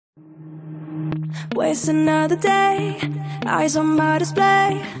Waste another day, eyes on my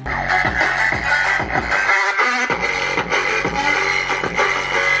display.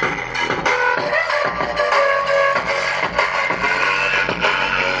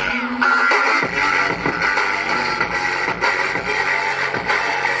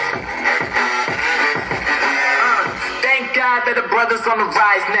 Thank God that the brothers on the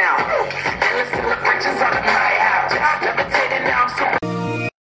rise now. Endless celebrations on the night out. Levitating now,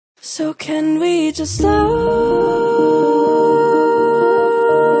 So can we just slow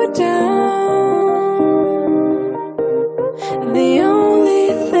down? The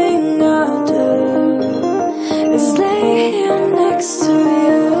only thing I'll do is lay here next to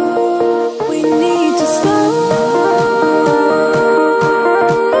you. We need to slow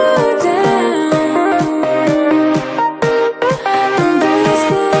down. Embrace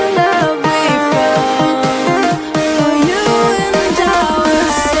the love we found. For you and I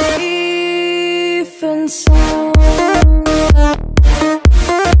was safe and sound.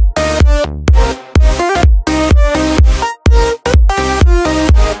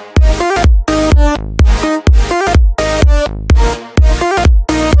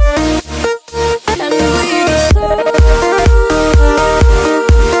 And we just slow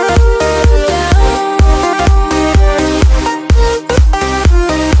down.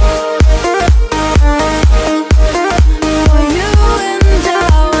 For you and I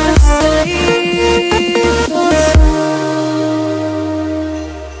was safe and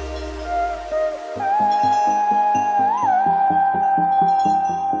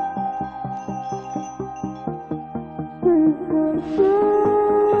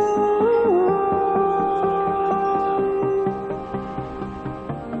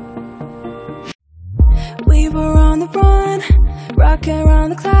We were on the run, rocking around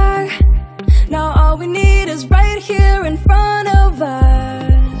the clock. Now all we need is right here in front of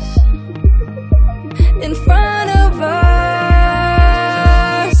us. In front of us.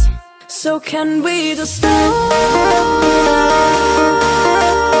 So can we just slow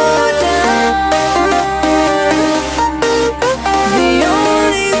down? The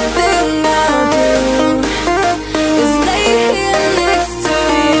only thing I'll do is lay here next to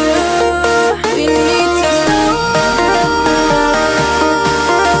you. We need to slow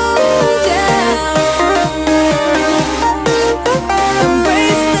down.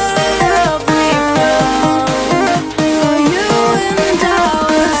 Embrace the love we found. For you and I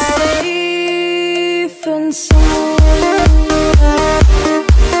was safe and sound.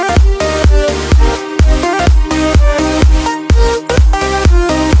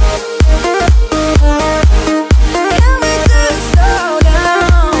 Can we just slow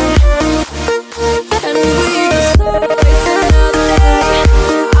down? And we just slow.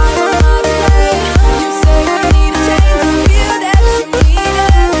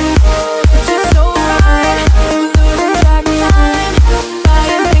 Waste another day, I'm on my display. You say we need a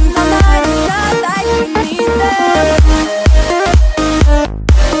change, feel that you need it.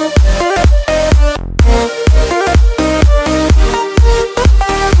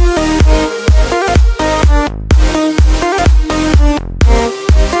 But you're so right, we're losing track of time. Buying things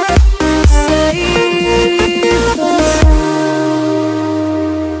online, it's not like we need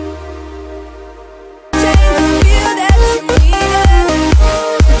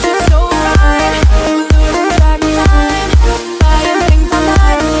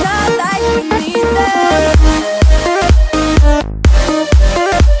them.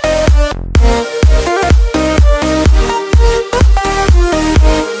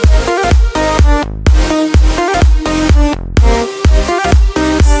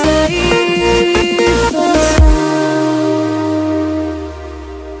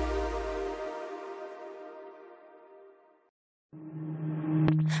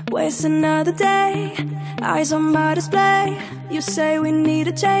 Waste another day, eyes on my display. You say we need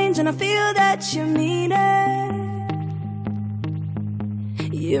a change, and I feel that you mean it.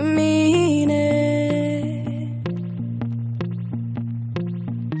 You mean it.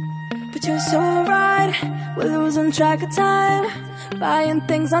 But you're so right, we're losing track of time. Buying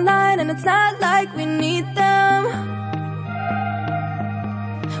things online, and it's not like we need them.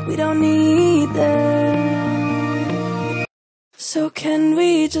 We don't need them. So can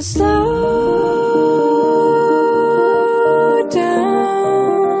we just slow down?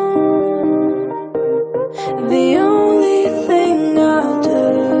 The only thing I'll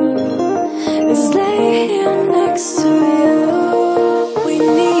do is lay here next to you. We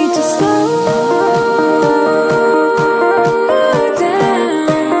need to slow down.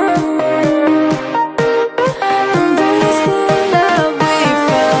 Embrace the love we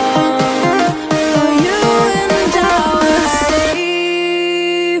found. For you and I was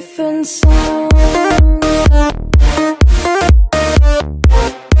safe and sound.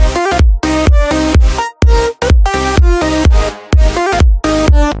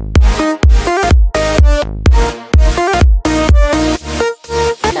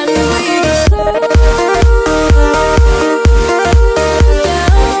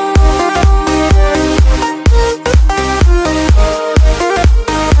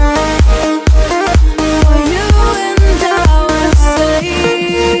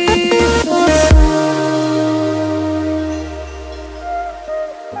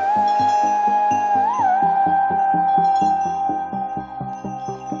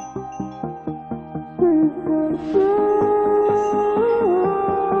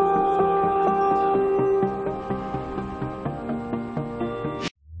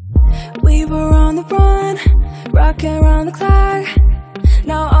 rocking around the clock.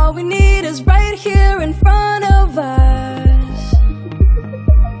 Now all we need is right here in front of us.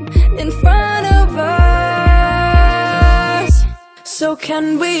 In front of us. So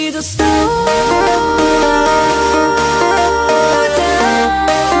can we just slow down?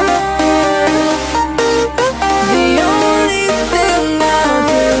 The only thing I'll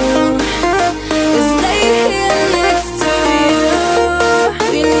do is lay here next to you.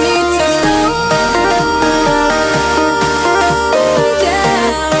 We need to slow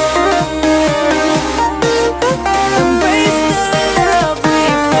down. Embrace the love we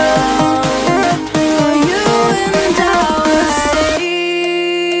found. For you and I were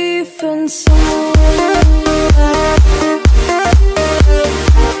safe and sound.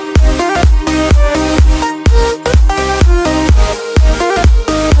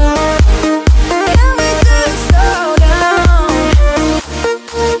 Can we just slow down?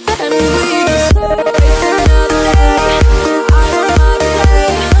 And we just slow waste another day. I don't wanna play. You say we need a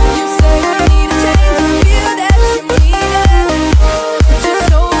change. I feel that you need it. It's just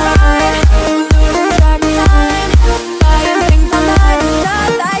so right. We're losing track of time. Buying things online. It's not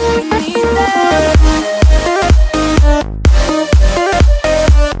like we need them.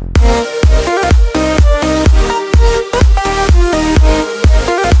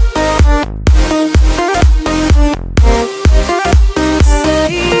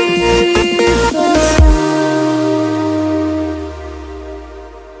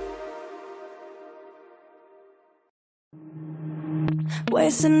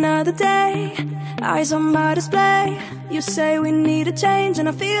 Waste another day, eyes on my display. You say we need a change, and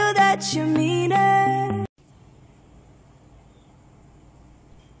I feel that you mean it.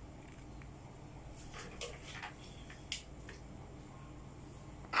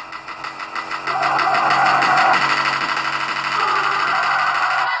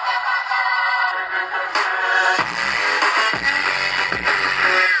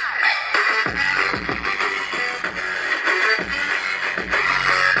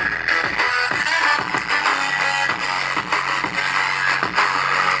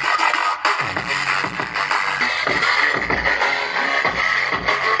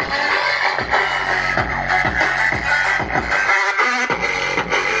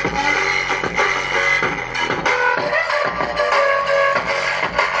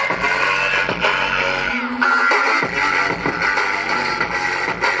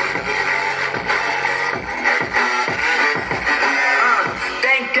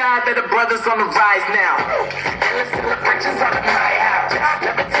 Thank God that the brothers on the rise now. Endless celebrations on the night out.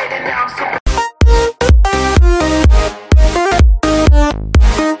 Levitating now, I'm so